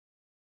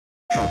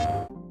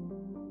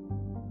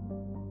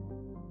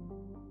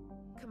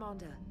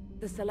Commander,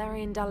 the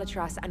Salarian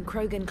Dalatras and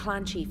Krogan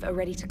clan chief are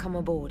ready to come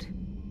aboard.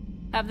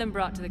 Have them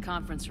brought to the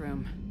conference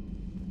room.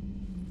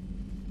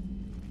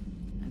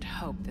 And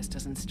hope this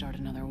doesn't start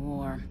another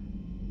war.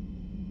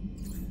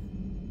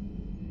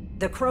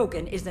 The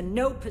Krogan is in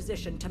no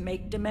position to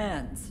make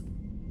demands.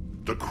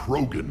 The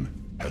Krogan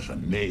has a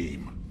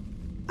name.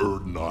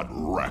 Urdnot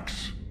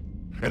Rex.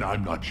 And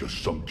I'm not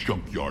just some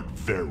junkyard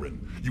Varen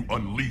you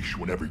unleash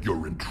whenever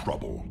you're in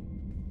trouble.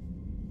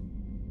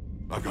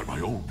 I've got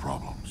my own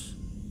problems.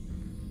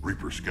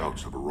 Reaper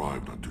scouts have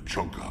arrived on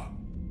Tuchanka.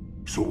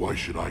 So why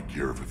should I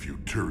care if a few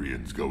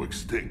Turians go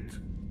extinct?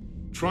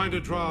 Trying to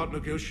draw out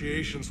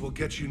negotiations will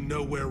get you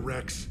nowhere,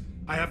 Rex.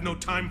 I have no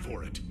time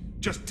for it.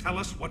 Just tell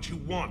us what you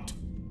want.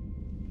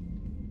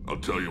 I'll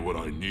tell you what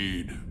I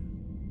need.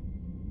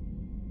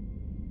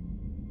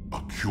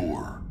 A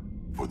cure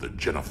for the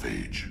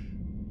genophage.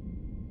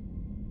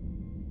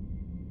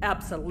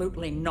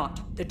 Absolutely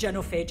not. The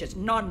genophage is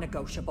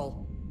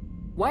non-negotiable.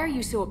 Why are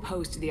you so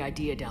opposed to the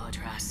idea,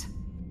 Dalatras?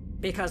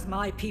 Because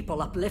my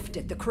people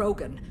uplifted the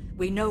Krogan.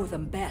 We know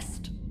them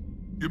best.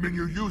 You mean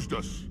you used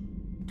us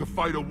to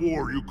fight a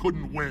war you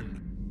couldn't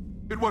win?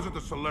 It wasn't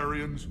the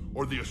Salarians,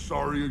 or the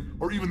Asari,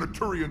 or even the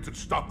Turians that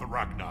stopped the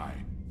Rachni.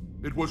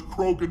 It was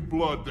Krogan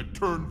blood that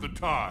turned the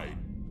tide.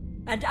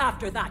 And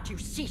after that, you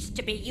ceased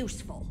to be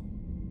useful.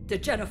 The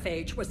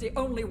genophage was the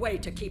only way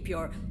to keep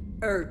your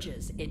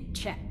urges in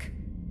check.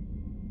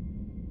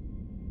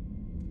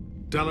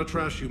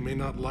 Dalatras, you may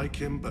not like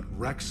him, but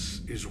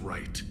Rex is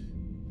right.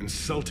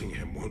 Insulting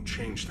him won't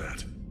change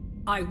that.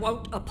 I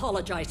won't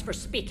apologize for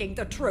speaking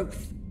the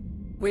truth.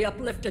 We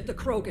uplifted the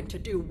Krogan to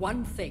do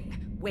one thing: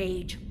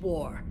 wage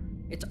war.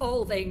 It's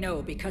all they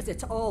know because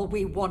it's all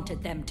we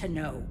wanted them to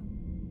know.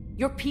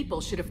 Your people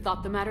should have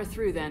thought the matter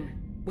through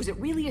then. Was it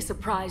really a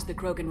surprise the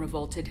Krogan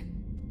revolted?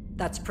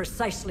 That's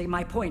precisely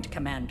my point,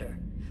 Commander.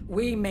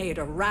 We made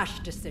a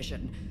rash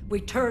decision.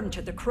 We turned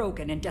to the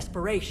Krogan in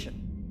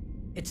desperation.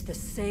 It's the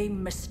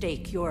same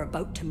mistake you're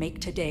about to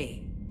make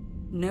today.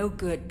 No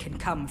good can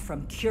come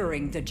from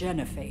curing the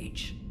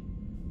genophage.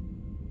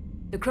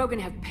 The Krogan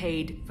have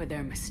paid for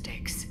their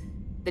mistakes.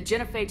 The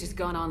genophage has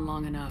gone on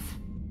long enough.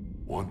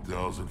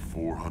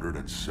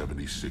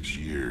 1,476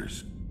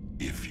 years,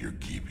 if you're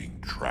keeping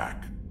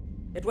track.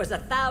 It was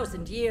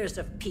 1,000 years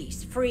of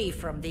peace, free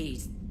from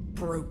these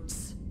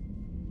brutes.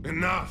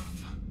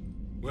 Enough!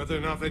 Whether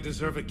or not they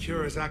deserve a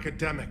cure is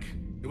academic.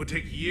 It would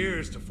take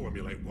years to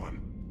formulate one.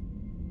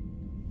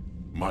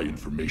 My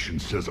information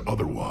says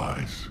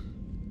otherwise.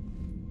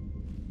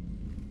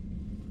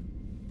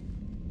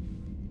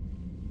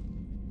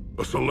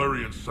 A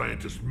Salarian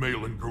scientist,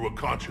 Malin, grew a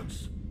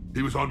conscience.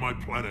 He was on my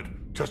planet,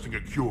 testing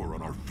a cure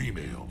on our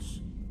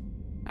females.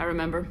 I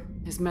remember.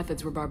 His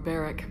methods were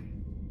barbaric.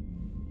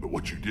 But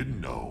what you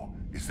didn't know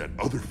is that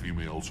other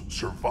females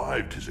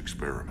survived his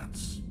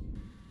experiments.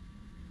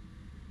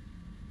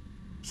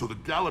 So the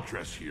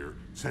Dalatras here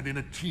sent in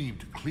a team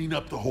to clean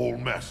up the whole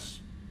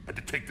mess, and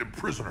to take them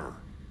prisoner.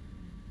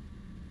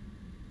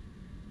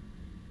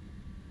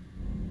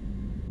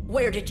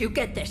 Where did you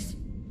get this?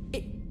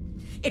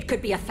 It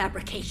could be a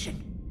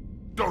fabrication.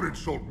 Don't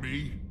insult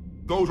me.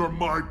 Those are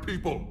my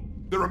people.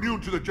 They're immune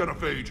to the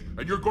genophage,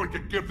 and you're going to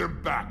give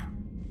them back.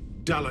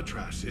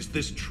 Dalatras, is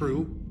this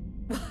true?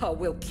 How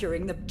will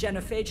curing the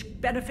genophage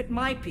benefit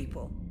my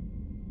people?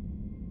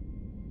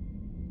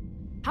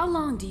 How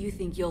long do you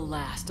think you'll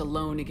last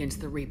alone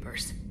against the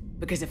Reapers?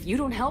 Because if you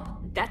don't help,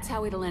 that's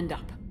how it'll end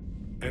up.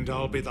 And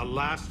I'll be the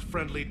last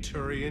friendly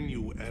Turian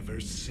you ever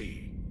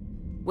see.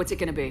 What's it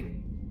gonna be?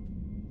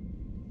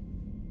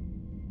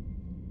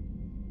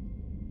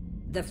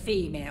 The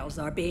females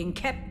are being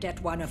kept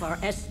at one of our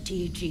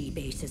STG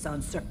bases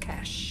on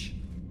Surkesh.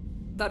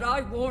 But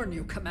I warn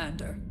you,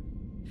 Commander.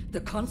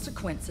 The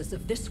consequences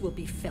of this will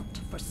be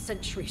felt for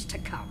centuries to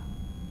come.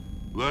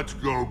 Let's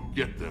go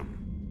get them.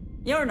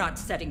 You're not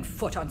setting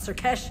foot on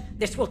Surkesh.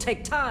 This will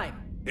take time.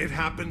 It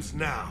happens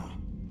now.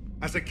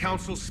 As a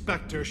Council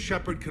Spectre,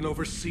 Shepard can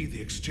oversee the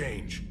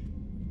exchange.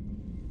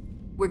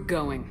 We're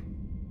going.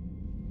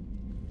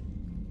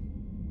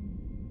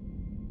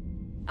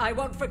 I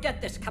won't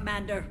forget this,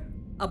 Commander.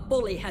 A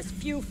bully has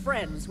few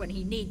friends when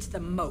he needs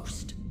them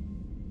most.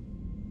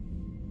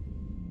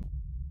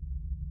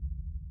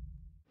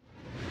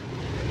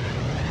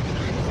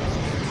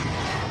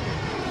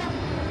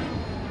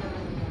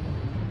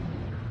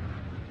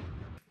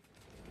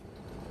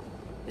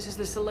 This is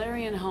the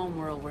Salarian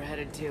homeworld we're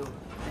headed to.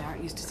 They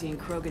aren't used to seeing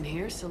Krogan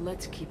here, so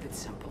let's keep it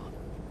simple.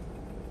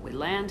 We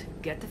land,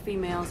 get the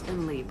females,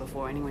 and leave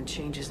before anyone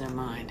changes their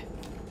mind.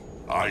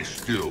 I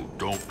still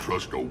don't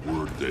trust a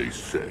word they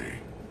say.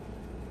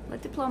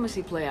 Let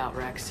diplomacy play out,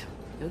 Rex.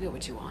 You'll get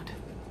what you want.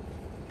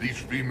 These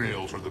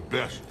females are the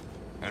best,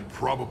 and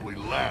probably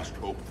last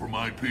hope for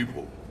my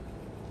people.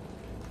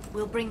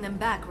 We'll bring them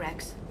back,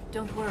 Rex.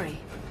 Don't worry.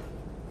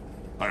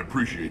 I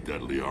appreciate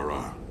that,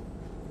 Liara.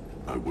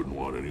 I wouldn't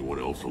want anyone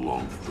else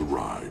along for the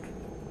ride.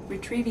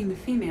 Retrieving the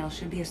female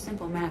should be a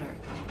simple matter.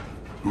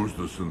 Who's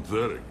the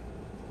synthetic?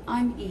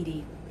 I'm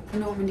Edie.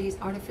 Normandy's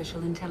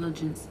artificial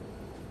intelligence.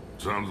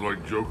 Sounds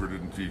like Joker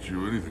didn't teach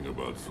you anything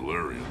about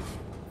Solarians.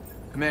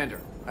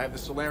 Commander, I have the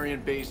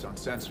Solarian base on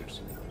sensors.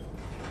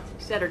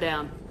 Set her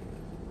down.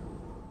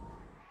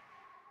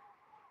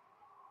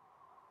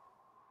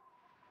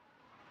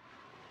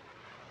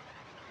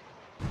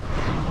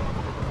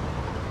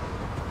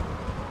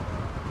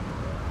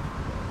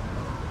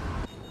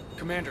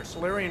 Commander,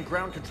 Solarian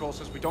ground control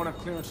says we don't have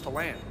clearance to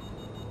land.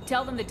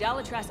 Tell them the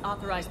Dalitras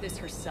authorized this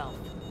herself.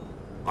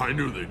 I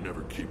knew they'd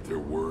never keep their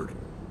word.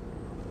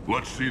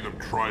 Let's see them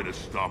try to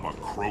stop a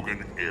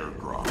Krogan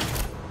airdrop.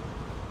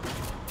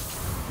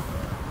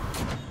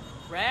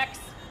 Rex?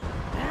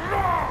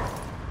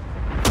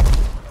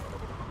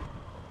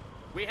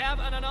 We have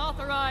an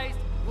unauthorized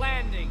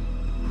landing.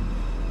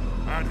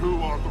 And who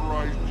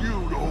authorized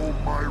you to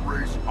hold my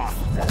race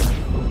hostage?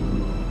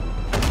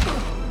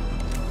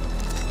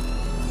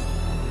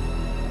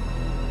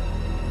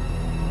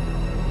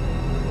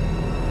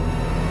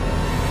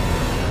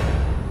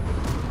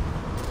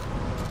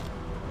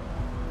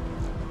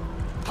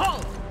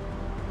 Halt!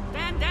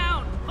 Stand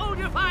down! Hold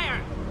your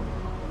fire!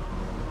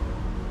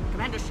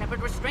 Commander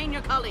Shepard, restrain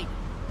your colleague.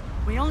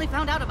 We only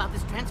found out about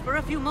this transfer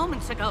a few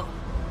moments ago.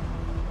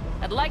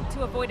 I'd like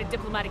to avoid a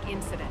diplomatic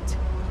incident.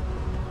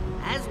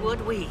 As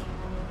would we.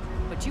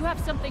 But you have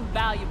something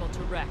valuable to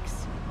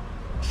Rex.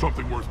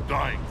 Something worth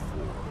dying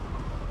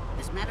for.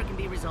 This matter can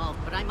be resolved,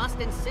 but I must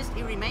insist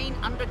he remain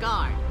under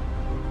guard.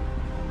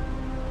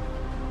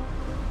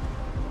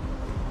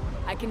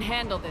 I can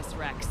handle this,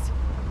 Rex.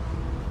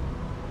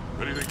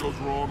 If anything goes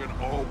wrong and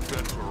all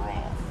bets are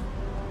off.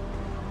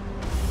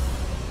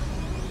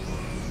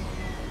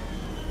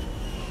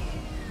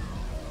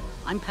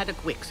 I'm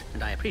Paddock Wicks,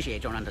 and I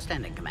appreciate your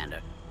understanding, Commander.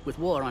 With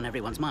war on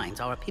everyone's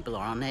minds, our people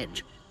are on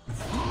edge.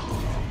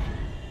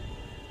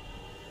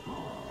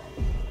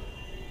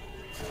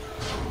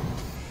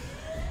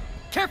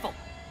 Careful!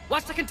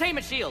 Watch the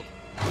containment shield!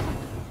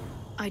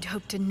 I'd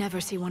hope to never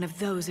see one of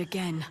those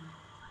again.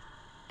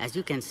 As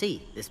you can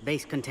see, this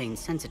base contains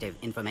sensitive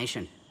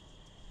information.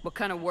 What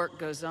kind of work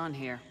goes on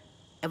here?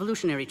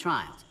 Evolutionary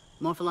trials,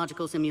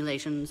 morphological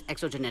simulations,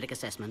 exogenetic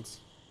assessments.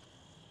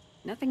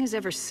 Nothing is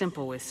ever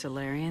simple with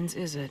Solarians,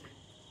 is it?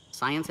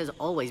 Science has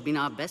always been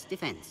our best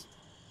defense.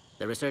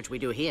 The research we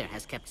do here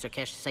has kept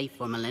Sakesh safe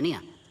for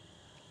millennia.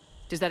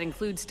 Does that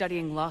include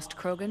studying lost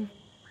Krogan?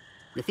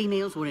 The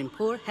females were in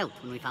poor health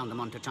when we found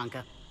them on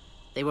Tuchanka.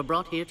 They were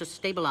brought here to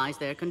stabilize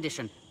their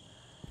condition.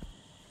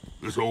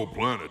 This whole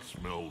planet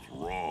smells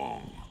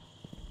wrong.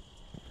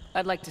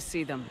 I'd like to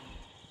see them.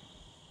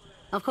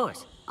 Of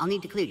course. I'll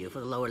need to clear you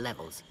for the lower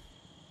levels.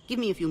 Give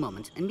me a few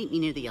moments and meet me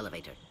near the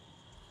elevator.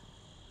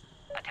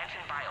 Attention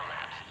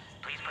biolabs.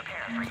 Please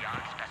prepare for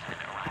yon specimen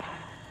arrival.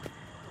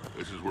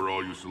 This is where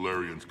all you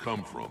Solarians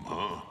come from,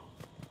 huh?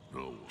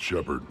 No.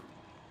 Shepard,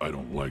 I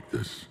don't like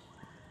this.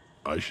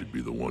 I should be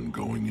the one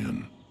going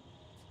in.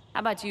 How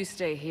about you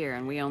stay here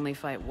and we only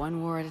fight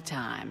one war at a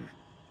time?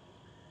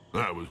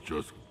 That was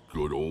just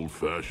good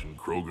old-fashioned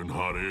Krogan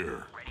hot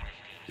air.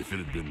 If it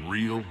had been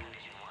real,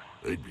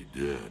 they'd be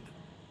dead.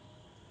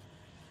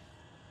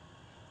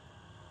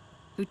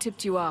 Who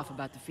tipped you off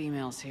about the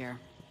females here?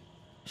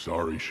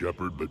 Sorry,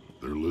 Shepard, but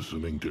they're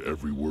listening to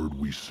every word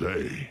we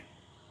say.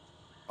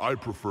 I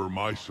prefer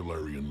my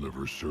Solarian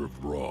liver served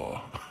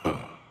raw.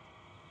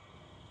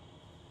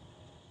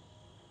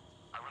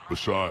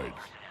 Besides,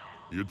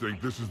 you'd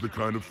think this is the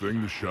kind of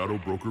thing the Shadow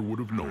Broker would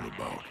have known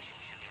about.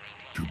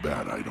 Too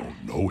bad I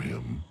don't know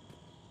him.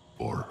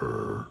 Or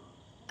her.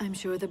 I'm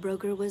sure the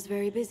broker was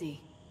very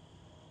busy.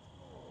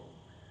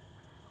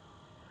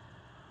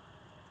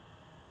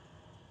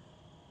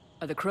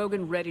 Are the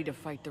Krogan ready to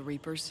fight the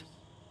Reapers?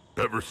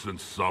 Ever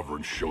since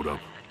Sovereign showed up,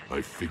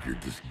 I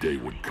figured this day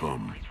would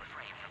come.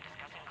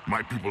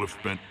 My people have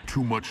spent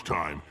too much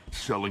time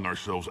selling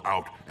ourselves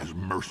out as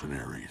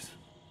mercenaries.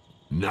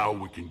 Now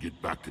we can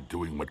get back to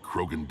doing what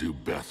Krogan do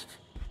best,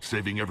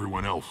 saving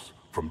everyone else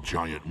from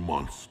giant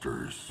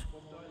monsters.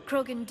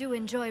 Krogan do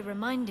enjoy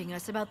reminding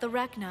us about the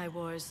Rachni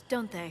Wars,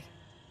 don't they?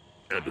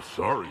 And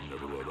Asari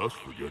never let us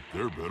forget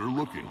they're better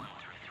looking.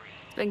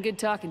 It's been good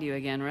talking to you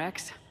again,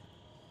 Rex.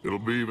 It'll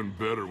be even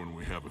better when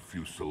we have a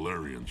few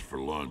Solarians for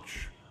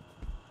lunch.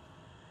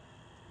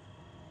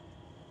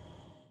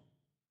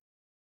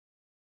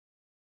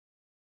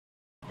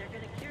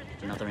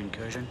 Another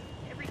incursion?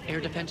 Air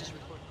defense is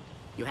reported.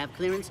 You have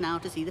clearance now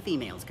to see the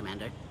females,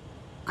 Commander.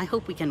 I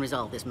hope we can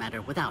resolve this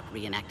matter without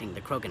reenacting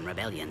the Krogan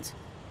rebellions.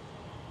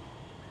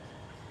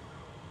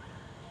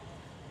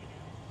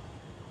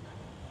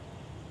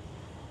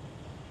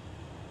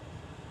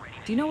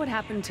 Do you know what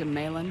happened to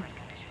Malin?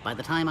 By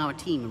the time our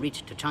team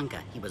reached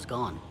Tuchanka, he was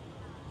gone.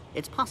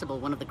 It's possible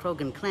one of the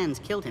Krogan clans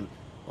killed him,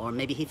 or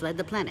maybe he fled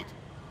the planet.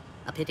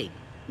 A pity.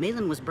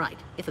 Malin was bright,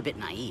 if a bit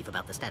naive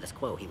about the status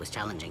quo he was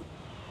challenging.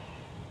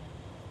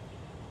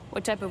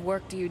 What type of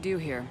work do you do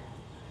here?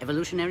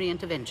 Evolutionary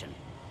intervention.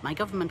 My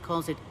government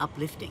calls it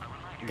uplifting,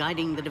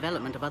 guiding the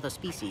development of other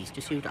species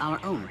to suit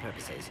our own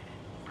purposes.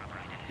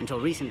 Until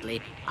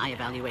recently, I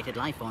evaluated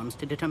life forms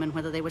to determine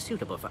whether they were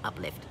suitable for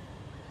uplift.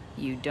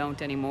 You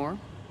don't anymore?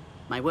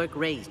 My work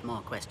raised more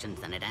questions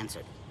than it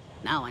answered.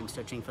 Now I'm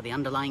searching for the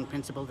underlying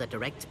principle that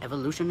directs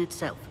evolution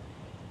itself.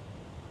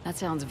 That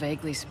sounds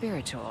vaguely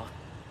spiritual.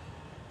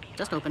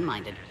 Just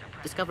open-minded.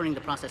 Discovering the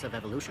process of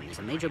evolution is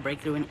a major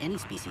breakthrough in any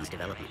species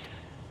development.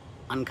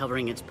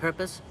 Uncovering its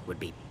purpose would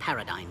be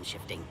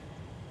paradigm-shifting.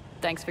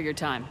 Thanks for your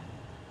time.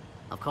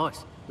 Of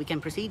course. We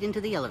can proceed into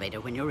the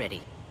elevator when you're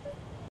ready.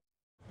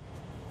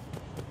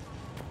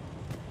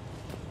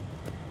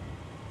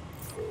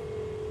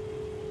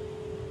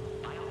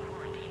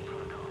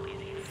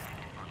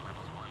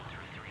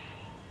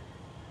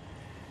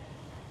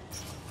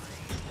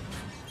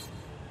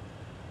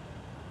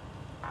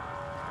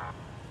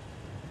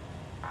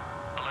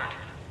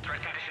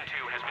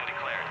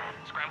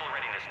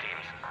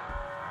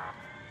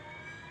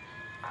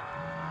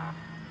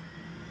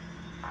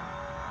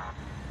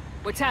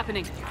 What's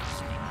happening?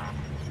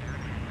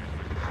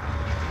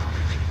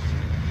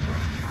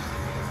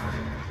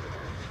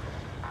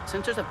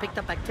 Sensors have picked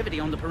up activity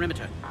on the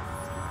perimeter.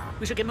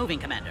 We should get moving,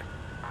 Commander.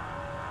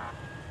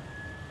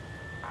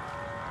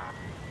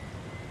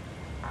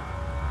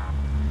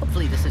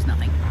 Hopefully this is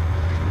nothing.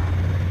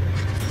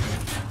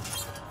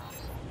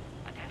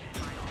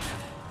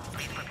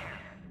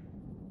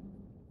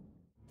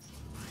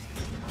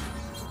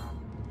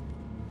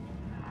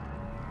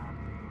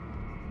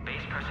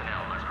 Base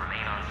personnel must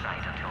remain on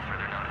site until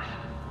further notice.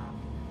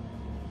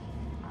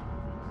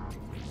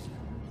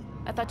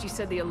 I thought you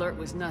said the alert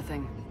was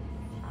nothing.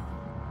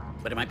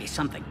 But it might be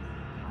something.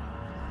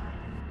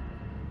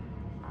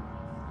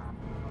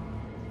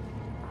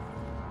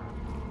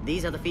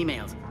 These are the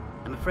females.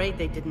 I'm afraid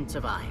they didn't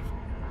survive.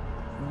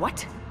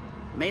 What?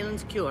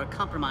 Malin's cure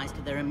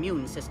compromised their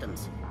immune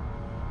systems.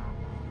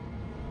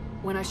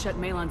 When I shut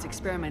Malon's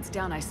experiments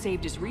down, I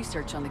saved his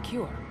research on the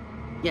cure.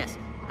 Yes,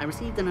 I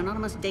received an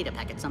anonymous data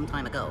packet some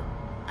time ago.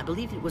 I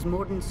believe it was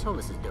Morden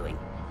Solus's doing.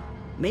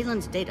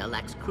 Malin's data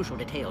lacks crucial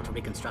detail to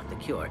reconstruct the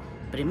cure,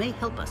 but it may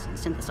help us in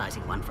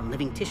synthesizing one from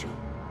living tissue.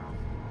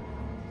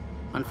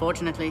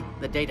 Unfortunately,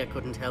 the data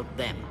couldn't help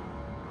them.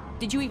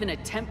 Did you even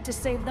attempt to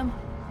save them?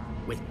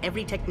 With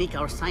every technique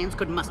our science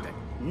could muster,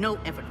 no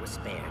effort was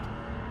spared.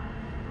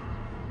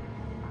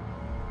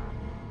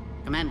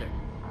 Commander,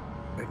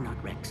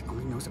 Erdnot Rex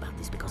only knows about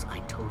this because I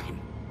told him.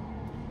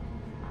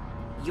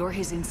 You're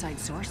his inside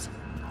source?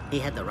 He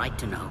had the right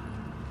to know.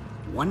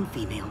 One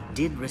female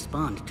did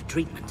respond to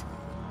treatment.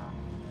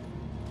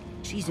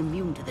 She's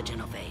immune to the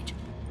genophage,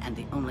 and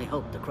the only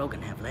hope the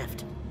Krogan have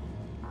left.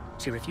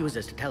 She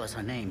refuses to tell us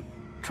her name.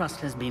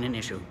 Trust has been an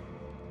issue.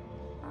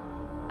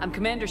 I'm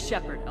Commander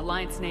Shepard,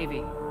 Alliance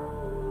Navy.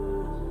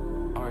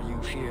 Are you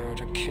here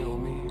to kill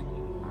me?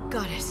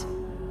 Goddess,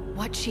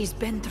 what she's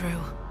been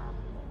through.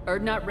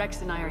 Erdnot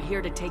Rex and I are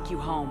here to take you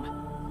home.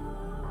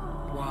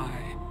 Why?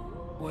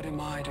 What am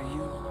I to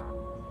you?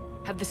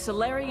 Have the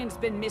Solarians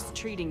been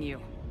mistreating you?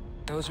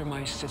 Those are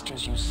my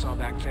sisters you saw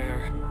back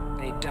there.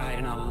 They died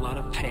in a lot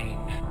of pain.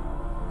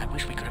 I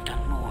wish we could have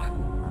done more.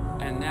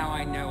 And now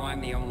I know I'm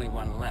the only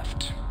one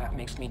left. That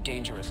makes me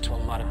dangerous to a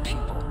lot of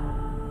people.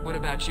 What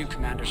about you,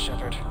 Commander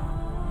Shepard?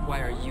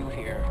 Why are you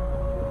here?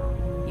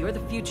 You're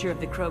the future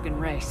of the Krogan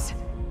race.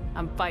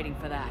 I'm fighting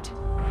for that.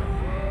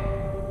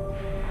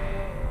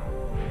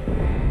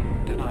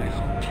 Then I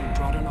hope you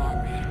brought an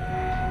army.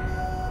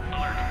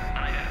 Alert!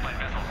 Unidentified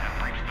vessels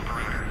have breached the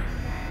perimeter.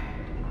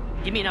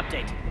 Give me an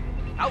update.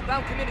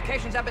 Outbound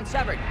communications have been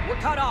severed. We're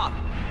cut off.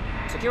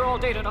 Secure all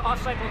data to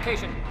off-site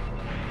location.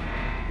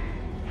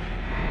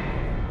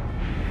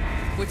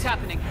 What's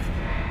happening?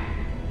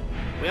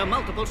 We have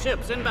multiple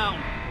ships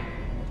inbound.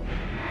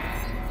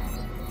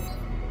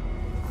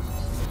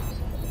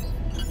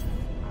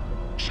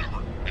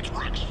 Shepard, it's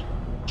Rex.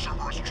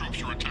 Cerberus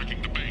troops are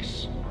attacking the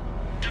base.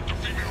 Get the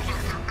females out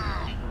of there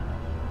now!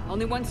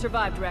 Only one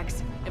survived,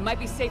 Rex. It might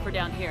be safer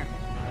down here.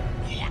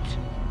 What?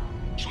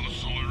 So the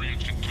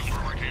Solarians can kill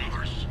her like the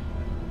others?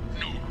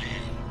 No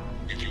deal.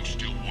 If you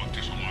still want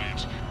this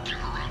alliance, get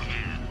her out of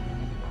there.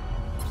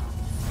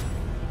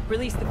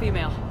 Release the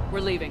female. We're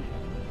leaving.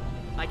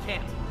 I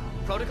can't.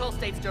 Protocol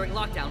states during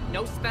lockdown,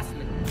 no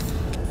specimen.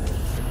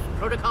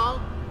 Protocol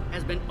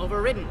has been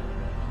overridden.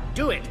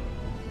 Do it!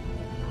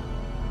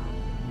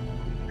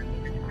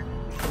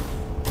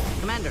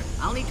 Commander,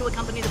 I'll need to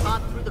accompany the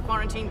pod through the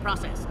quarantine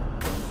process.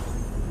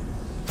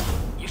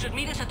 You should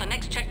meet us at the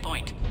next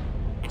checkpoint.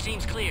 It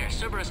seems clear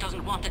Cerberus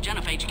doesn't want the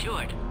genophage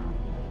cured.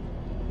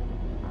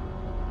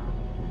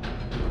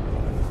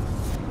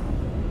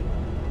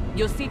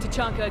 You'll see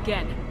Tachanka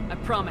again. I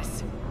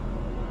promise.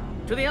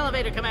 To the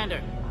elevator, Commander.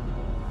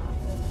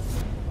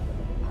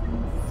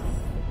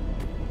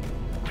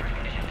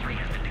 Condition 3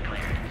 has been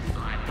declared.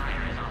 Live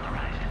fire is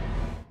authorized.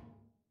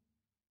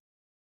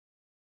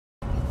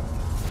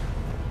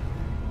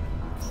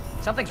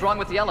 Something's wrong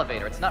with the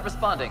elevator. It's not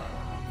responding.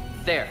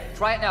 There.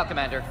 Try it now,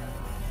 Commander.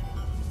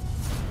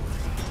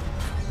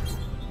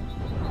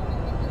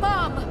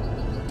 Mom!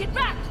 Get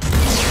back!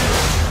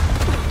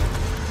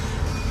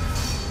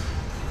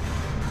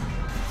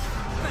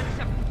 Commander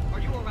Shepard, are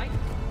you all right?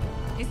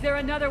 Is there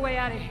another way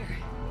out of here?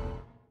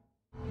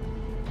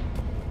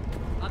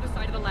 Other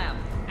side of the lab.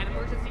 An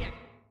emergency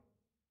exit.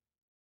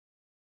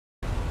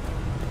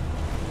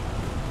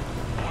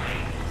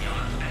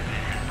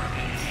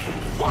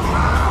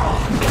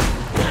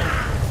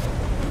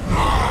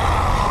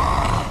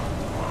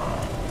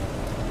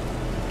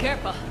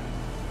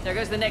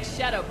 goes the next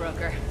shadow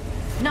broker.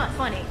 Not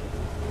funny.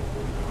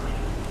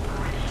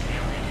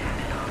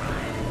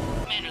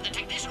 Commander, the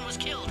technician was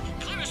killed.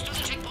 Clear us to the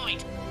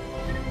checkpoint.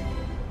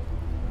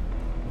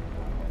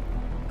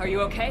 Are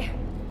you okay?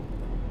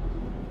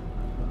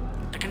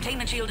 The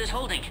containment shield is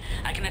holding.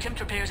 I can attempt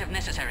repairs if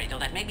necessary, though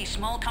that may be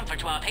small comfort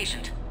to our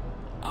patient.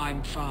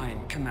 I'm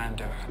fine,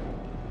 Commander.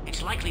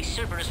 It's likely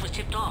Cerberus was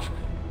tipped off.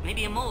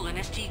 Maybe a mole in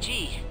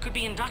STG. Could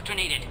be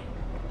indoctrinated.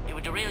 It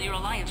would derail your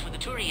alliance with the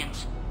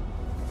Turians.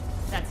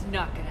 That's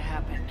not gonna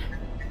happen.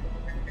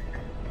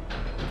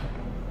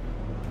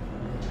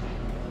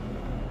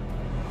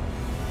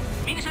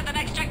 Meet us at the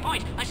next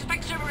checkpoint. I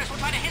suspect Cerberus will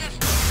try to hit us.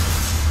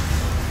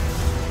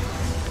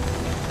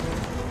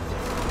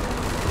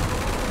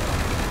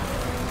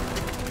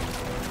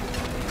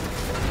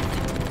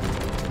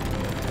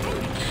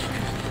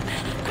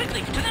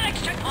 Quickly, to the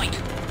next checkpoint!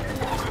 Good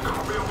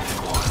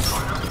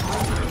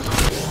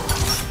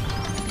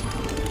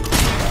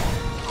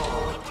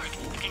work.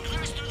 You can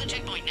clear us through the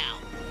checkpoint now.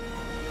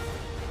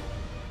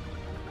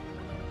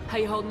 How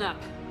you holding up?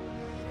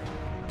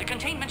 The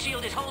containment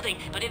shield is holding,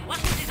 but it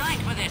wasn't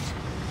designed for this.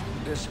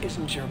 This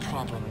isn't your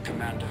problem,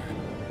 Commander.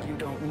 You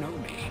don't know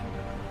me.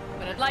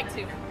 But I'd like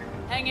to.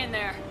 Hang in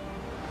there.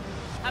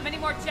 How many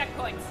more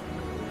checkpoints?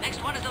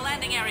 Next one is the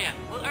landing area.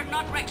 Will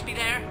Urdnot Rex be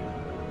there?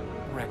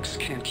 Rex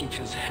can't keep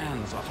his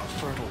hands off a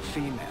fertile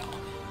female.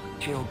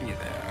 He'll be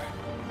there.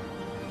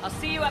 I'll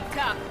see you up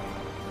top.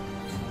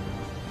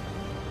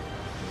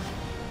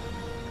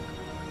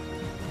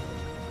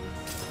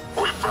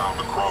 We found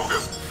the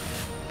Krogan.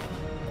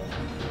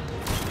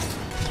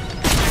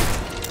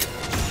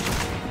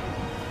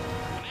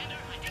 Commander,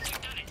 I think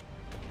we've done it.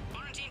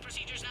 Quarantine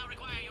procedures now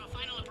require your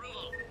final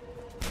approval.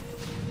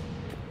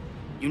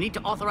 You need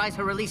to authorize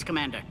her release,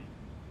 Commander.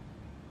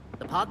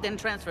 The pod then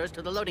transfers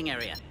to the loading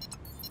area.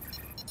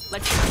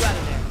 Let's get you out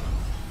of there.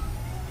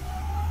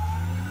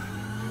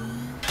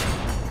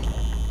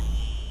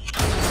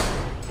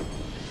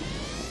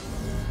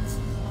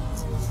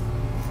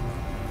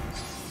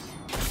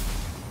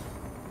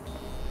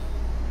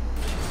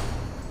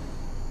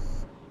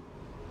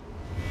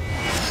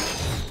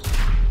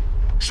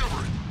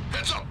 Shepard,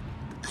 heads up!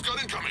 You've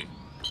got incoming!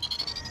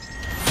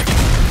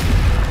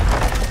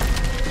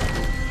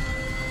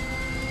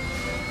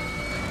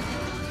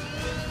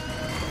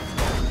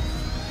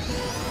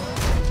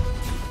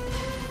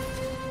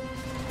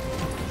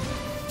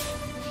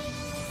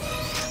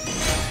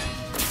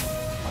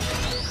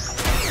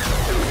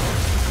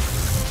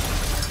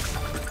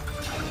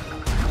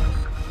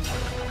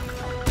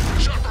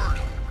 Shepard!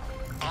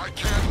 I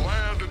can't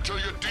land until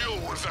you deal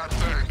with that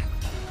thing.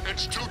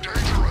 It's too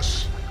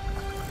dangerous.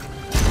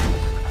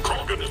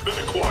 Krogan has been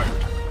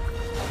acquired.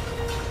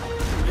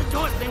 The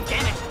door's been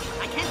damaged.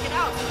 I can't get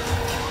out.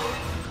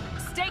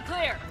 Stay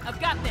clear. I've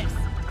got this.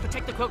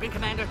 Protect the Krogan,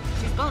 Commander.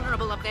 She's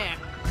vulnerable up there.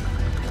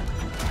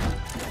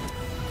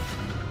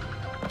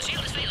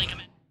 Shield is failing,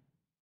 Commander.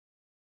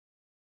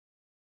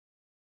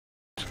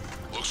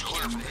 Looks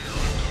clear from here.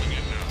 I'm coming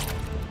in now.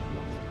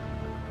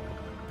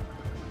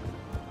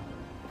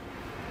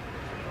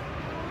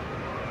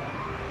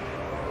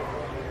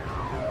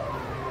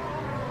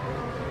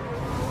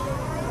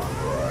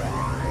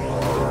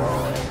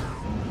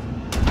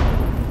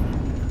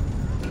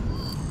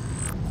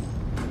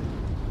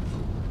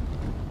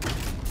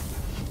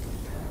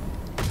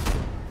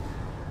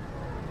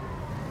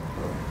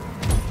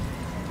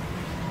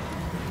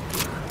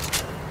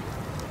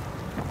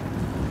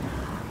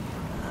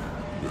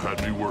 You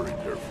had me worried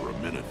there for a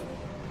minute.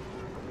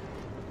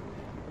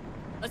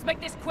 Let's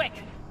make this quick.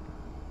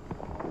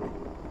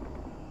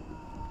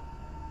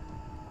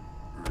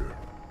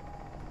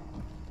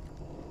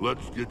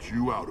 Let's get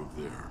you out of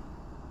there.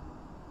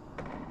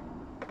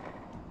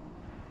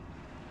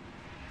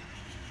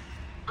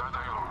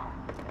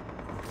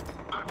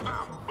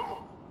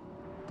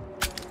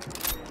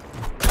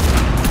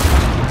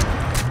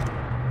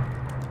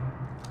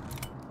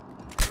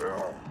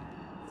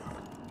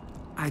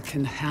 I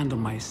can handle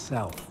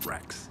myself,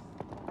 Rex.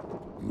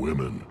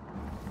 Women.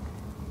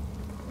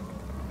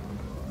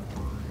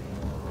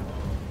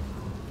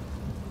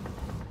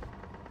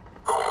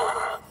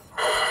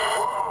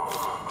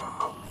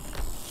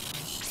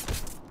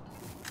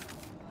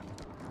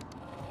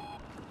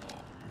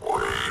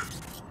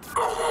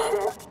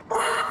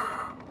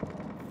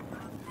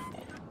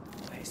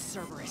 Hey,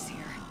 Cerberus here.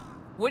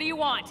 What do you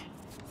want?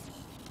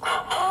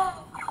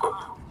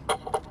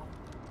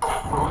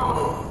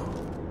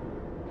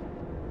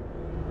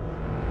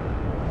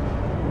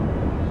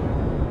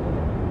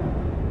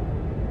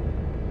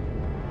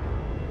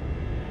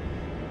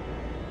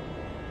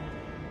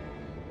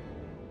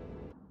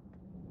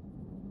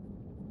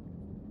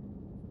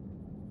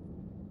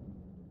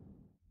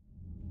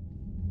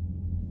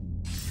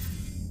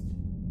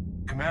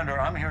 Commander,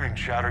 I'm hearing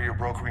chatter you're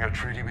brokering a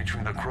treaty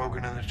between the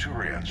Krogan and the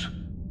Turians.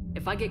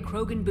 If I get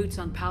Krogan boots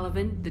on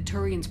Palaven, the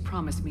Turians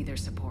promise me their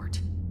support.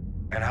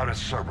 And how does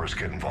Cerberus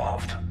get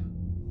involved?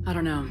 I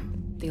don't know.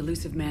 The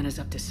elusive man is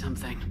up to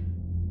something.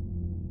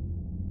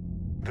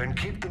 Then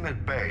keep them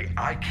at bay.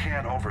 I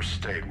can't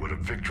overstate what a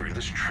victory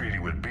this treaty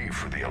would be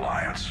for the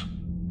Alliance.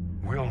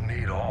 We'll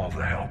need all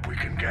the help we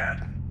can get.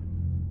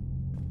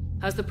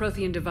 How's the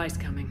Prothean device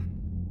coming?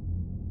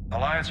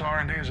 Alliance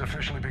R&D has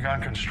officially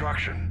begun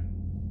construction.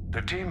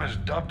 The team has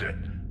dubbed it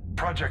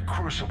Project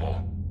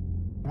Crucible.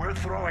 We're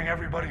throwing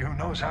everybody who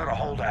knows how to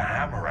hold a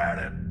hammer at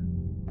it.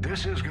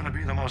 This is going to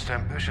be the most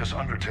ambitious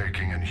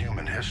undertaking in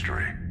human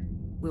history.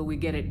 Will we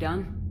get it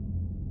done?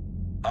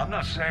 I'm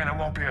not saying it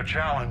won't be a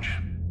challenge,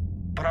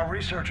 but our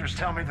researchers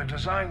tell me the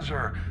designs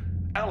are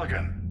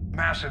elegant,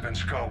 massive in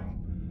scope,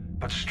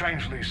 but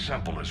strangely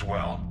simple as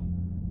well.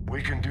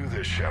 We can do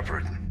this,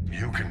 Shepard.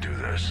 You can do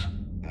this.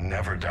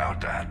 Never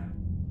doubt that.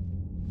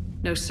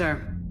 No,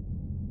 sir.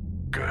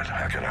 Good.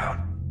 Hack it out.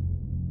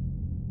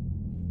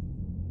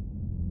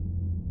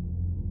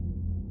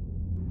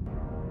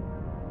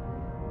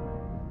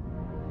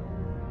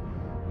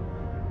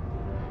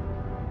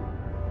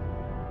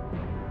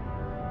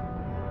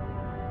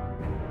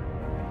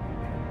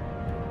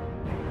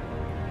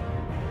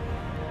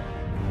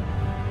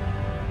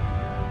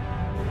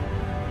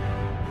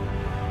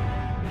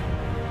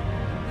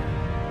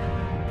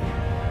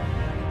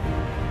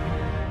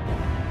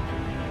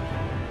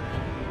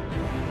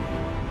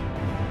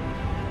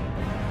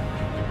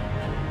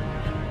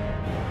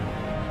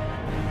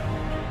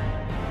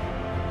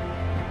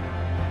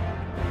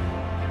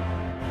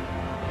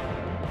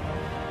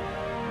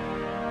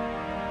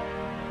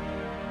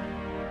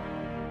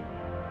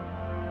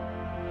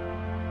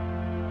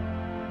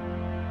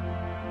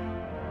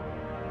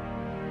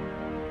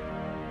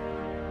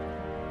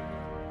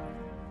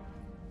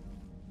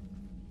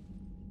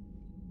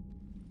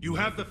 You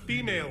have the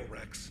female,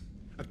 Rex.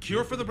 A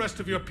cure for the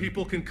rest of your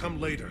people can come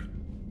later.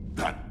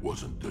 That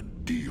wasn't the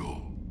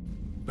deal.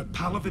 But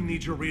Palaven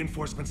needs your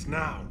reinforcements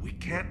now. We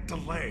can't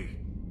delay.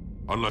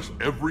 Unless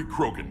every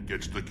Krogan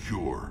gets the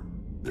cure,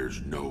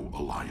 there's no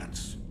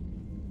Alliance.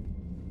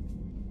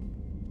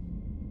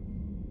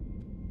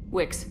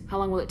 Wix, how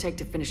long will it take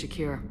to finish a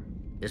cure?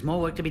 There's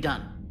more work to be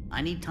done.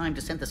 I need time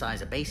to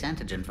synthesize a base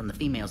antigen from the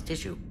female's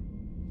tissue.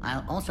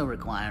 I'll also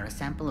require a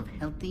sample of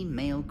healthy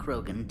male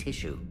Krogan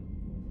tissue.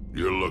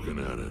 You're looking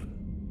at it.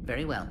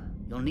 Very well.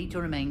 You'll need to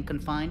remain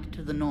confined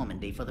to the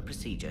Normandy for the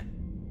procedure.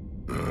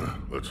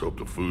 Let's hope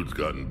the food's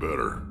gotten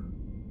better.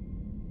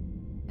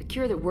 A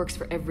cure that works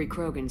for every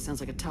Krogan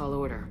sounds like a tall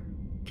order.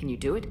 Can you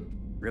do it?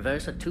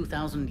 Reverse a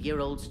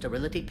 2,000-year-old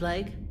sterility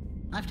plague?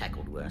 I've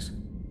tackled worse.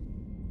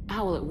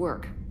 How will it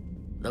work?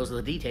 Those are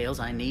the details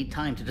I need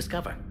time to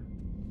discover.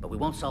 But we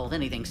won't solve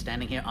anything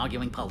standing here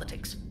arguing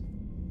politics.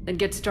 Then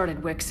get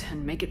started, Wix,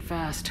 and make it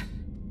fast.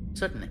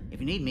 Certainly. If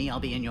you need me, I'll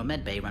be in your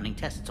medbay running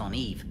tests on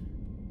Eve.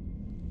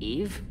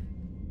 Eve?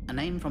 A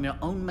name from your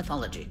own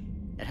mythology.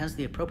 It has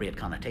the appropriate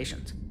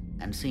connotations,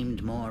 and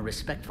seemed more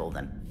respectful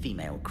than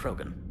female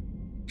Krogan.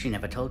 She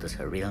never told us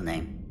her real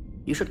name.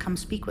 You should come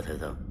speak with her,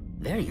 though.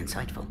 Very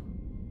insightful.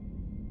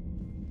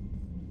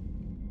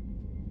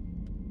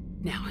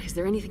 Now, is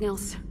there anything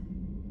else?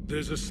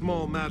 There's a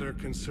small matter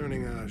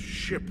concerning a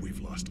ship we've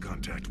lost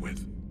contact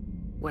with.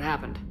 What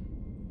happened?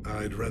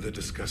 I'd rather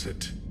discuss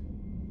it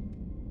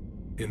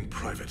in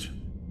private.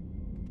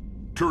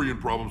 Turian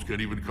problems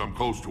can't even come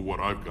close to what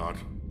I've got.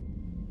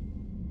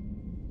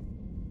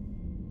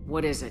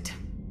 What is it?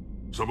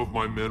 Some of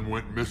my men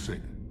went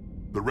missing.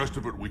 The rest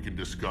of it we can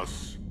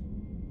discuss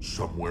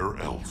somewhere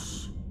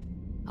else.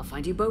 I'll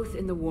find you both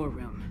in the war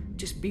room.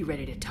 Just be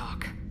ready to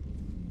talk.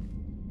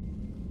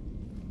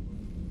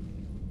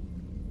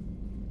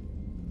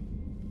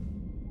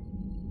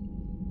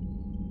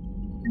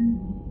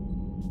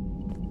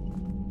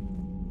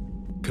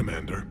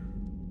 Commander.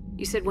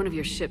 You said one of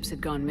your ships had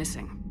gone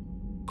missing.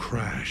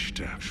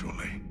 Crashed,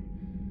 actually.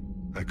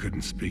 I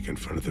couldn't speak in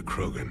front of the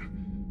Krogan.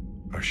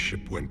 Our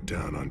ship went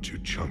down on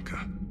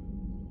Tuchanka.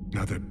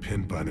 Now they're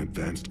pinned by an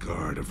advanced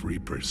guard of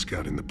Reapers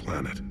scouting the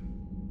planet.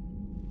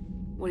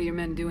 What are your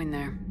men doing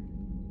there?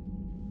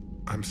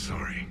 I'm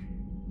sorry.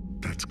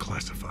 That's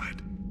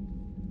classified.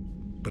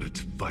 But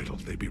it's vital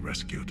they be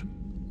rescued.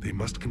 They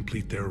must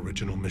complete their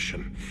original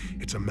mission.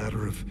 It's a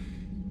matter of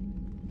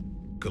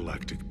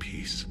galactic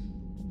peace.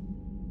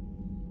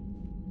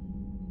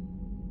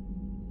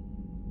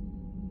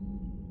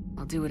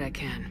 I'll do what I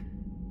can.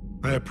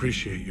 I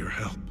appreciate your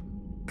help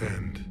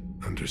and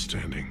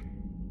understanding.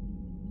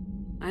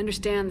 I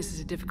understand this is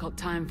a difficult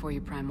time for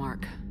you,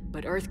 Primarch,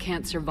 but Earth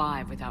can't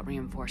survive without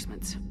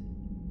reinforcements.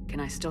 Can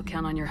I still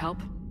count on your help?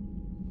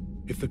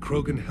 If the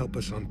Krogan help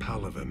us on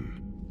Palaven,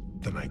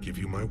 then I give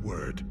you my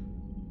word.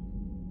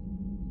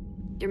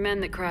 Your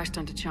men that crashed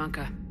on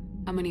Tuchanka,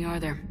 how many are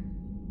there?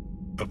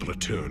 A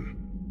platoon.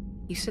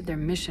 You said their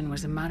mission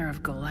was a matter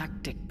of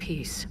galactic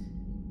peace.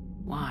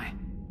 Why?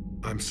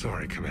 I'm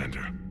sorry,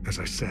 Commander. As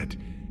I said,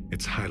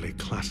 it's highly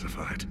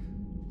classified.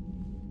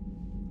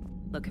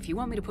 Look, if you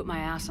want me to put my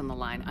ass on the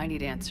line, I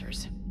need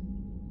answers.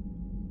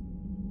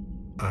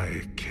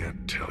 I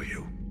can't tell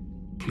you.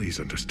 Please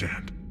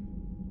understand.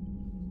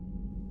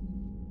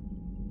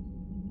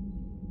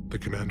 The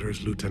commander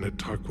is Lieutenant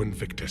Tarquin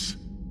Victus.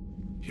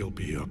 He'll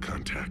be your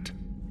contact.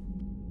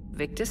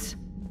 Victus?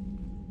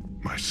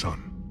 My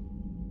son.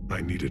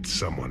 I needed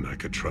someone I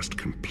could trust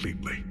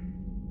completely.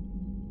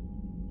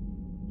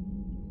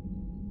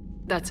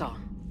 That's all.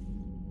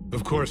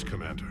 Of course,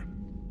 Commander.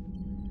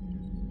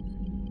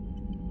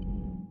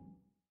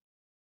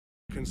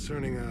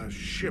 Concerning a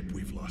ship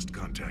we've lost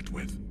contact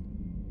with.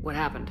 What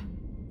happened?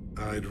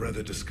 I'd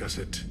rather discuss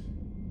it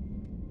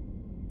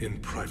in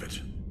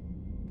private.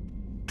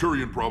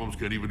 Turian problems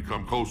can't even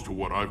come close to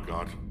what I've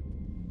got.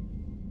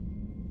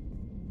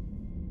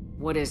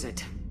 What is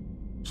it?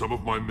 Some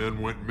of my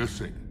men went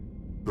missing.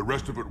 The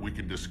rest of it we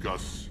can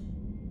discuss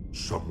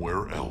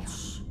somewhere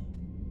else.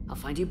 I'll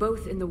find you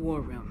both in the war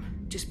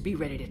room. Just be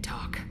ready to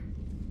talk.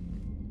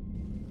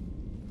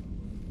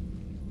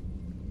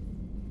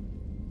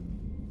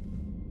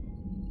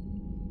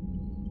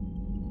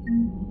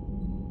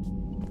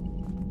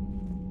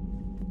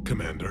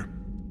 Commander.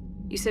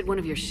 You said one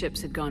of your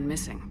ships had gone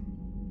missing.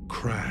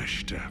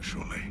 Crashed,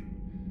 actually.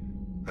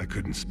 I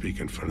couldn't speak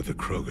in front of the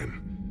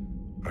Krogan.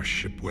 Our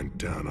ship went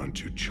down on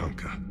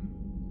Tuchanka.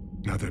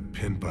 Now they're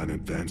pinned by an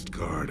advanced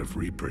guard of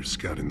Reapers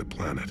scouting the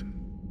planet.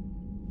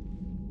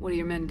 What are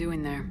your men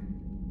doing there?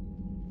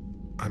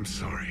 I'm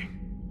sorry.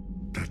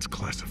 That's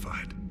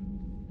classified.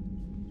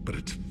 But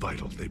it's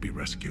vital they be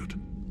rescued.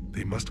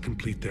 They must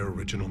complete their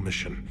original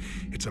mission.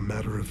 It's a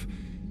matter of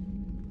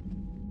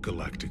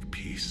galactic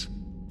peace.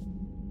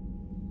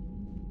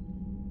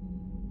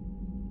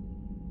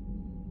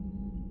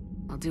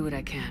 I'll do what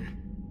I can.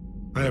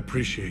 I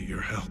appreciate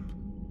your help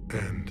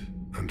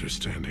and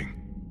understanding.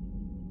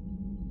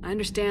 I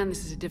understand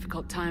this is a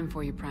difficult time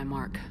for you,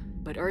 Primarch,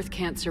 but Earth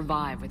can't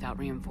survive without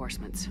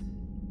reinforcements.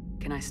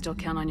 Can I still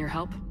count on your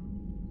help?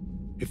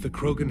 If the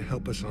Krogan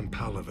help us on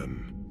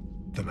Palaven,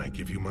 then I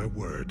give you my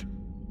word.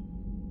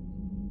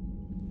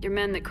 Your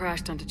men that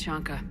crashed on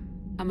Tuchanka,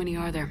 how many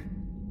are there?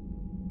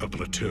 A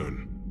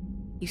platoon.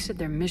 You said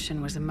their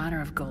mission was a matter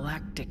of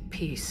galactic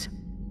peace.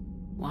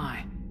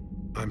 Why?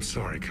 I'm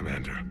sorry,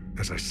 Commander.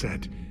 As I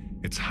said,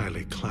 it's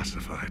highly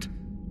classified.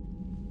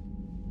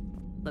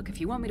 Look,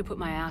 if you want me to put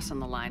my ass on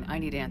the line, I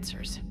need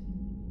answers.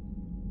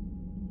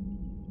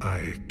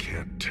 I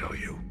can't tell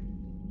you.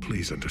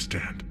 Please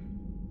understand.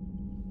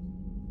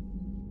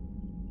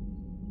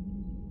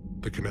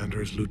 The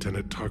commander is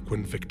Lieutenant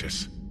Tarquin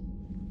Victus.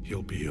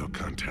 He'll be your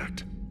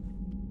contact.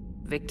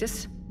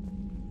 Victus?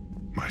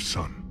 My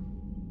son.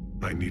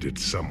 I needed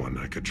someone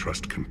I could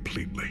trust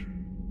completely.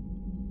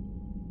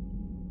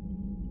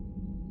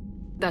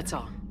 That's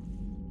all.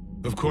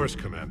 Of course,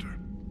 Commander.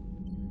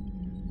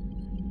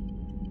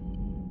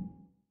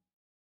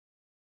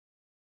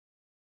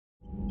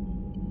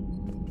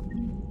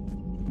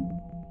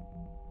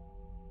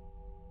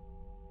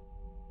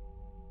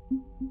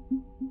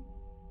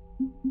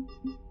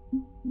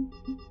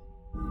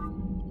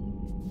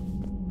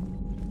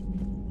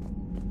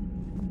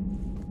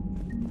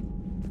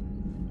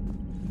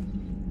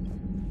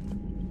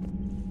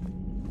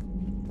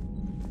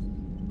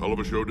 Hell of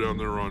a show down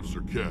there on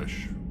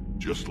Saarkesh.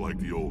 Just like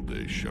the old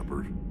days,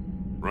 Shepard.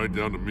 Right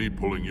down to me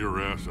pulling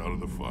your ass out of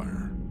the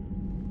fire.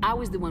 I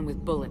was the one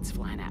with bullets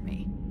flying at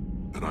me.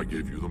 And I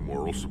gave you the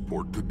moral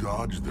support to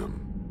dodge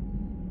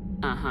them.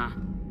 Uh-huh.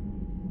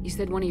 You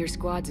said one of your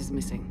squads is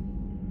missing.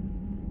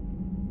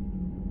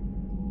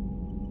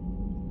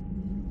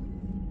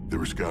 They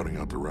were scouting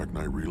out the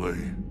Rachni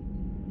relay.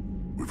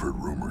 We've heard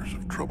rumors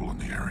of trouble in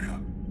the area.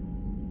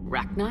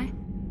 Rachni?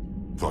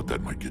 Thought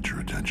that might get your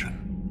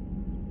attention.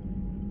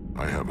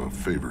 I have a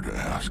favor to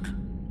ask.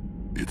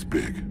 It's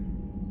big.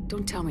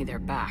 Don't tell me they're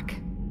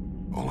back.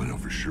 All I know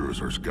for sure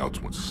is our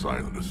scouts went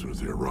silent as soon as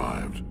they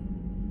arrived.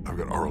 I've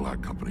got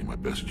Aralak Company, my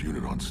best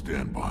unit, on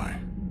standby.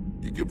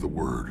 You give the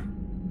word,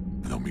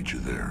 and they'll meet you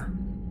there.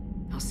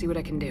 I'll see what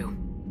I can do.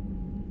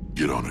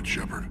 Get on it,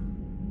 Shepard.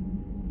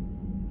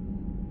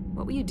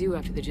 What will you do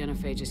after the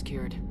genophage is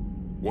cured?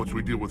 Once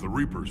we deal with the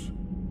Reapers,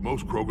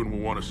 most Krogan will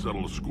want to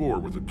settle a score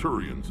with the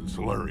Turians and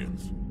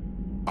Solarians.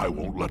 I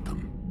won't let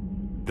them.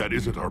 That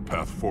isn't our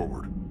path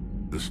forward.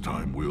 This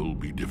time will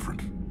be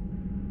different.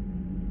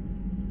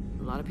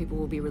 A lot of people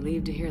will be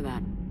relieved to hear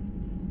that.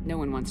 No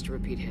one wants to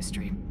repeat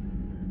history.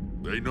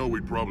 They know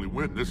we'd probably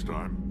win this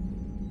time.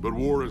 But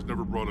war has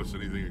never brought us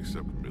anything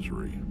except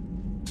misery.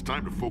 It's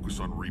time to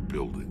focus on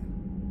rebuilding.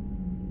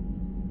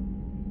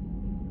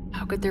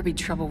 How could there be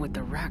trouble with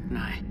the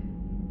Rachni?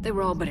 They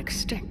were all but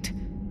extinct.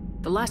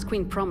 The last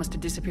queen promised to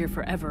disappear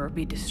forever or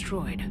be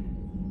destroyed.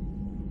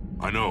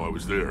 I know, I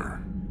was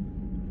there.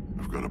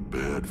 I've got a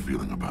bad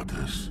feeling about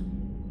this.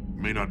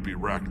 May not be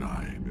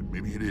Rachni,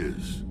 maybe it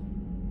is.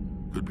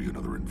 Could be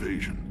another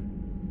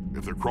invasion.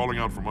 If they're crawling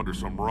out from under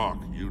some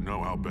rock, you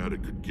know how bad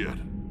it could get.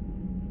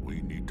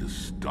 We need to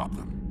stop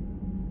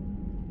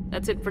them.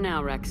 That's it for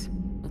now, Rex.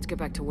 Let's get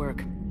back to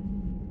work.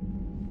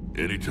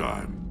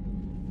 Anytime.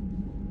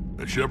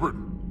 And Shepard,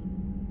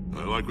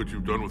 I like what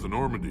you've done with the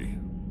Normandy.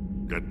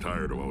 Got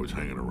tired of always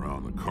hanging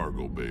around the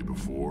cargo bay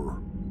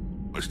before.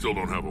 I still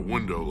don't have a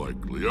window like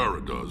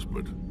Liara does,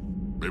 but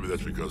maybe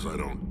that's because I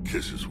don't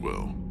kiss as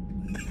well.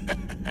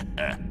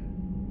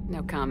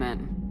 No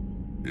comment.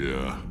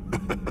 Yeah.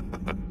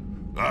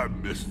 I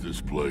miss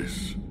this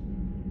place.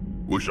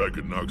 Wish I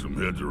could knock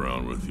some heads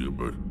around with you,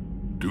 but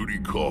duty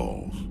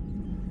calls.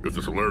 If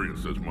the Solarian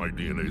says my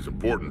DNA is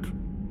important,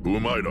 who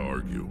am I to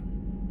argue?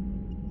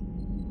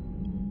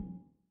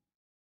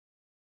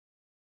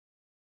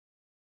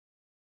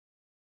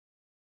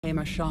 I'm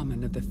a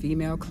shaman of the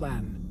female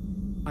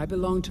clan. I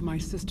belong to my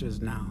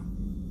sisters now.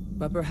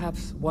 But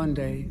perhaps one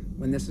day,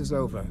 when this is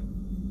over,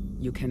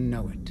 you can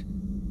know it.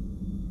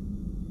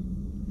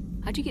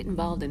 How'd you get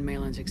involved in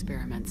Malin's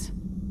experiments?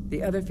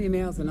 The other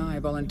females and I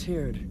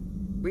volunteered.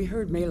 We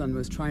heard Malin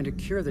was trying to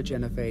cure the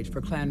genophage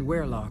for Clan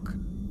Weirlock.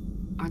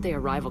 Aren't they a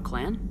rival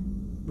clan?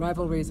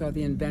 Rivalries are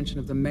the invention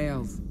of the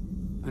males.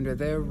 Under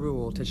their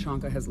rule,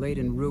 Tuchanka has laid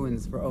in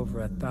ruins for over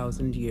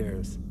 1,000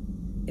 years.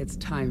 It's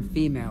time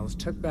females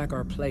took back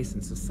our place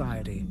in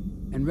society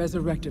and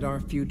resurrected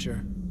our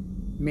future.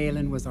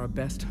 Malin was our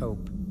best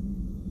hope.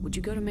 Would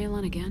you go to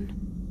Malin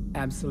again?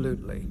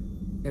 Absolutely.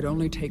 It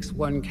only takes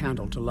one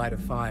candle to light a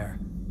fire,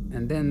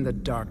 and then the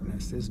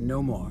darkness is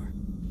no more.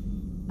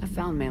 I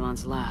found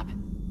Malin's lab.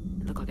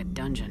 It looked like a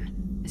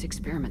dungeon. His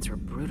experiments were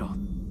brutal.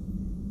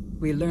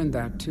 We learned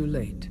that too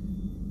late.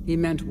 He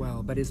meant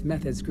well, but his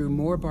methods grew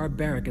more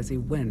barbaric as he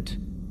went.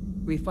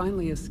 We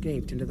finally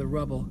escaped into the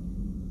rubble.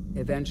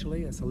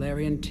 Eventually, a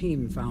Solarian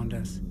team found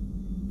us.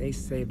 They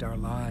saved our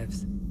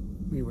lives.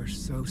 We were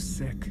so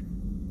sick.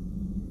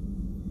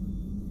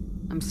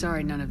 I'm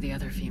sorry none of the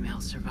other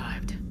females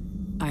survived.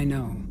 I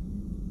know.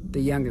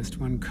 The youngest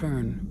one,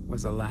 Kern,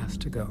 was the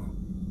last to go.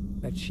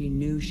 But she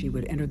knew she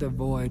would enter the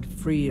void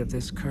free of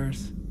this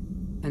curse,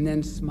 and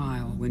then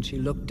smile when she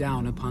looked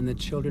down upon the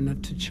children of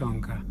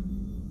Tuchanka.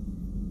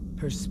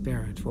 Her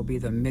spirit will be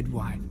the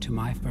midwife to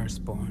my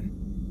firstborn.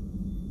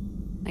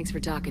 Thanks for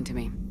talking to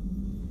me.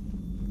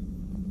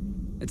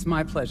 It's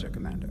my pleasure,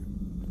 Commander.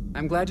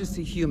 I'm glad to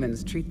see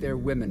humans treat their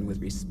women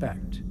with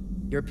respect.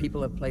 Your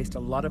people have placed a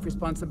lot of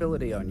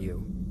responsibility on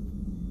you.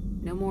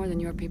 No more than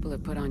your people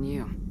have put on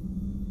you.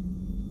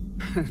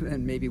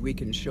 Then maybe we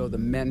can show the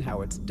men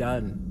how it's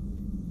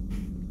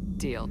done.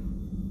 Deal.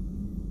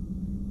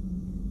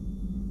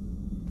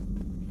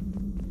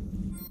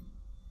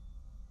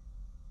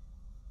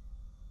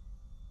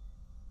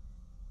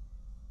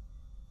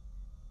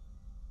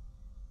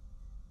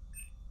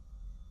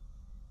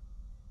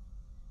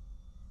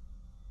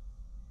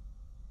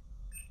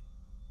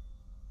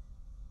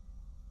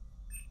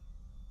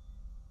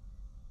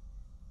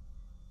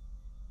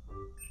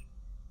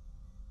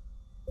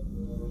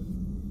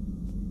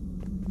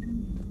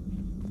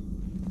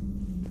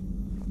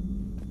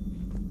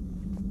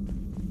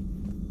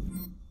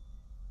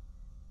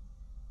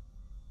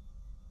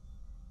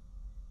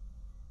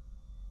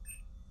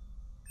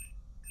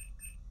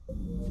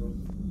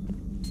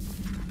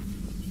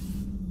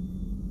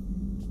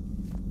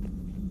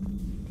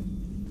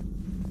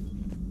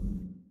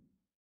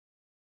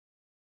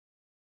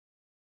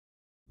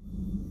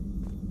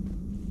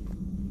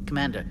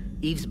 Commander,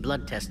 Eve's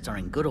blood tests are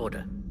in good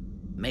order.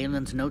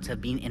 Malin's notes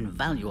have been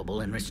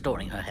invaluable in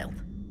restoring her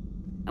health.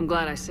 I'm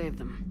glad I saved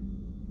them.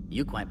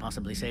 You quite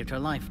possibly saved her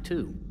life,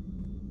 too.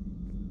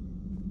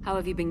 How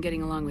have you been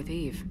getting along with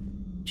Eve?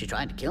 She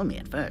tried to kill me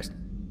at first.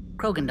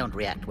 Krogan don't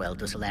react well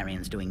to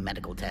Solarians doing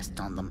medical tests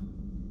on them.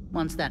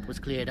 Once that was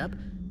cleared up,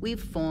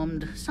 we've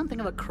formed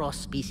something of a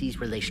cross-species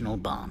relational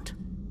bond.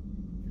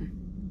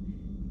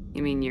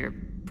 You mean you're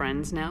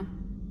friends now?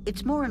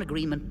 It's more an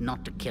agreement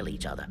not to kill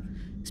each other.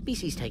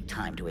 Species take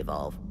time to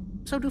evolve.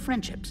 So do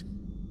friendships.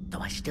 Though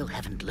I still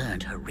haven't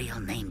learned her real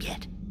name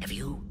yet. Have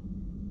you?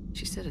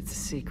 She said it's a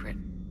secret.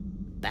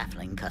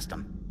 Baffling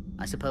custom.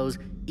 I suppose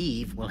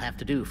Eve will have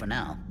to do for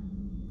now.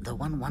 Though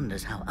one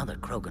wonders how other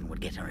Krogan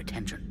would get her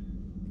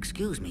attention.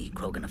 Excuse me,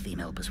 Krogan of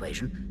female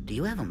persuasion. Do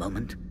you have a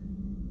moment?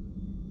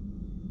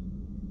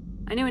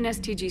 I knew an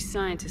STG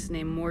scientist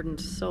named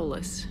Mordant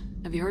Solus.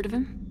 Have you heard of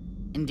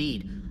him?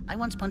 Indeed. I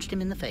once punched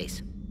him in the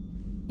face.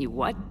 You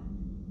what?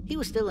 He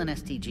was still an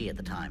STG at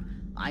the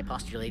time. I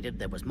postulated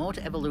there was more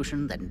to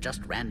evolution than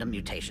just random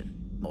mutation.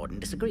 Morden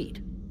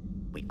disagreed.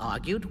 We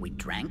argued, we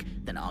drank,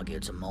 then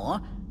argued some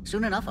more.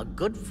 Soon enough, a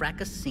good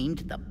fracas seemed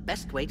the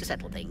best way to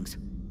settle things.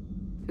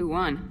 Who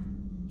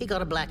won? He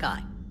got a black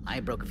eye. I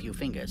broke a few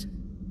fingers.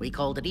 We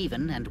called it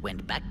even and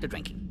went back to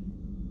drinking.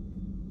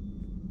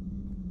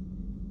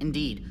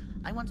 Indeed,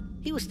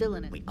 he was still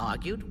in it. We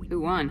argued.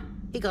 Who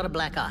won? He got a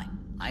black eye.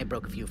 I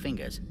broke a few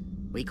fingers.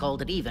 We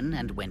called it even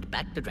and went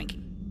back to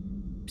drinking.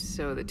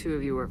 So the two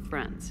of you were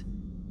friends?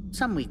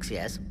 Some weeks,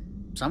 yes.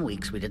 Some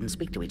weeks we didn't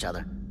speak to each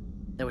other.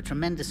 There were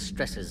tremendous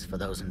stresses for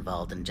those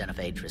involved in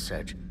genophage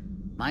research.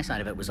 My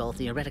side of it was all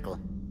theoretical.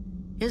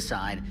 His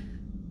side,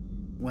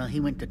 well, he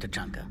went to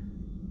Tuchanka.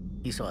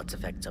 He saw its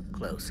effects up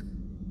close.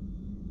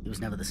 He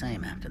was never the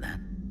same after that.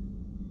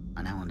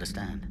 I now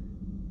understand.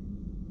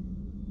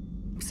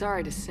 I'm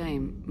sorry to say,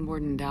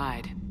 Morden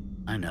died.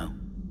 I know.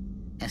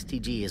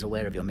 STG is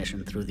aware of your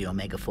mission through the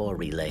Omega-4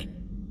 relay.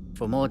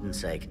 For Morden's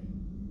sake,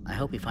 I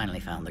hope he finally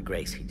found the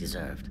grace he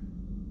deserved.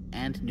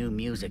 And new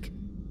music.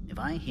 If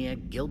I hear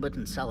Gilbert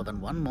and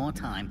Sullivan one more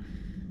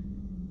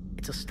time,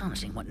 it's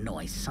astonishing what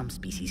noise some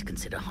species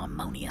consider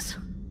harmonious.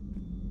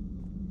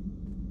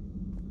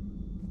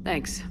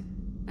 Thanks.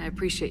 I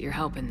appreciate your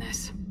help in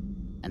this.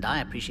 And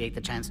I appreciate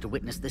the chance to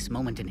witness this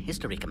moment in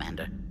history,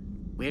 Commander.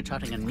 We're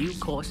charting a new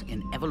course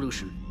in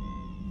evolution.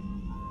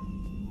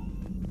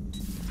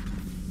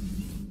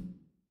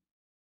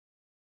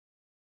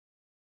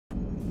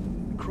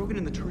 Krogan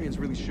and the Turians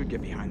really should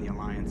get behind the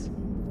Alliance.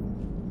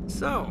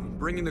 So,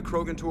 bringing the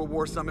Krogan to a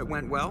war summit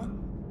went well?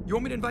 You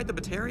want me to invite the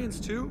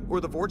Batarians too? Or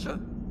the Vorcha?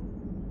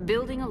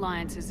 Building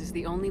alliances is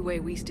the only way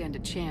we stand a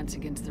chance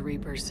against the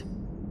Reapers.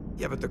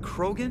 Yeah, but the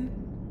Krogan?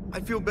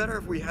 I'd feel better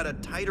if we had a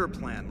tighter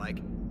plan,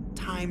 like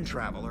time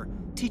travel or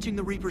teaching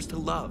the Reapers to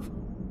love.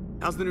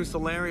 How's the new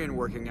Solarian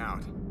working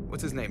out?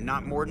 What's his name,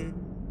 not Morden?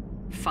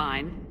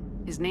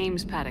 Fine. His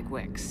name's Paddock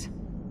Wicks.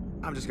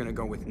 I'm just gonna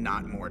go with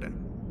not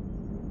Morden.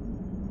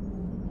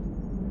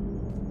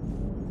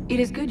 It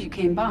is good you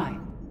came by.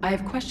 I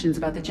have questions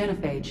about the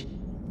genophage.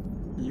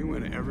 You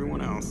and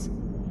everyone else.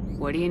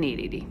 What do you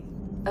need, Edie?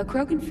 A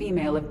Krogan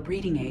female of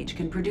breeding age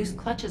can produce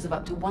clutches of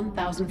up to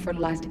 1,000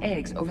 fertilized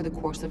eggs over the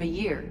course of a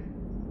year.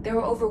 There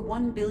are over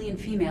 1 billion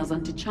females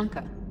on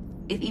Tuchanka.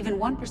 If even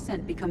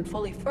 1% become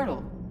fully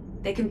fertile,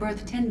 they can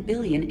birth 10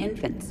 billion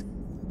infants.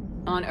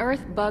 On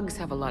Earth, bugs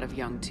have a lot of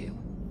young too.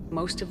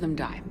 Most of them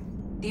die.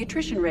 The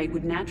attrition rate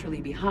would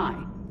naturally be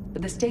high,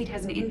 but the state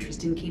has an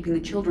interest in keeping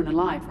the children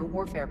alive for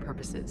warfare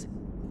purposes.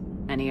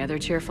 Any other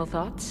cheerful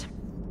thoughts?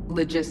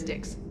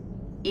 Logistics.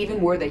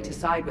 Even were they to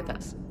side with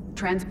us,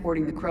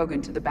 transporting the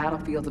Krogan to the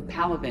battlefields of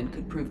Palaven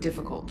could prove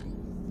difficult.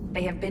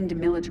 They have been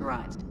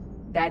demilitarized.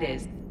 That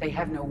is, they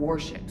have no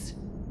warships.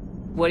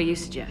 What do you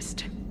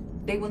suggest?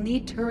 They will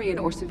need Turian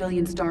or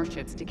civilian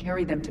starships to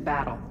carry them to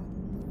battle.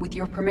 With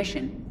your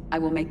permission, I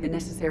will make the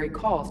necessary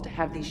calls to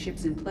have these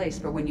ships in place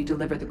for when you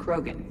deliver the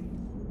Krogan.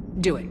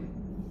 Do it.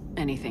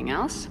 Anything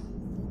else?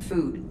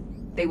 Food.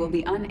 They will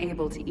be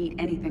unable to eat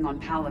anything on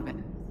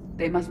Palaven.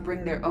 They must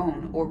bring their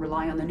own or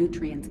rely on the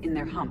nutrients in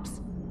their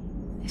humps.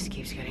 This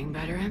keeps getting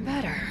better and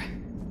better.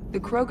 The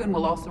Krogan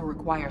will also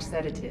require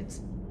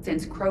sedatives,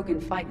 since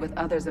Krogan fight with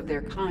others of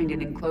their kind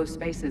in enclosed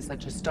spaces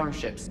such as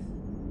starships.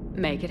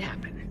 Make it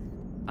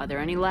happen. Are there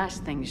any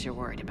last things you're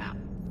worried about?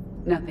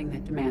 Nothing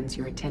that demands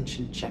your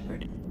attention,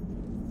 Shepard.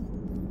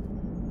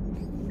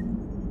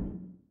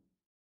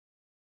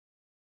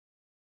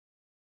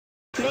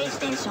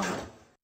 PlayStation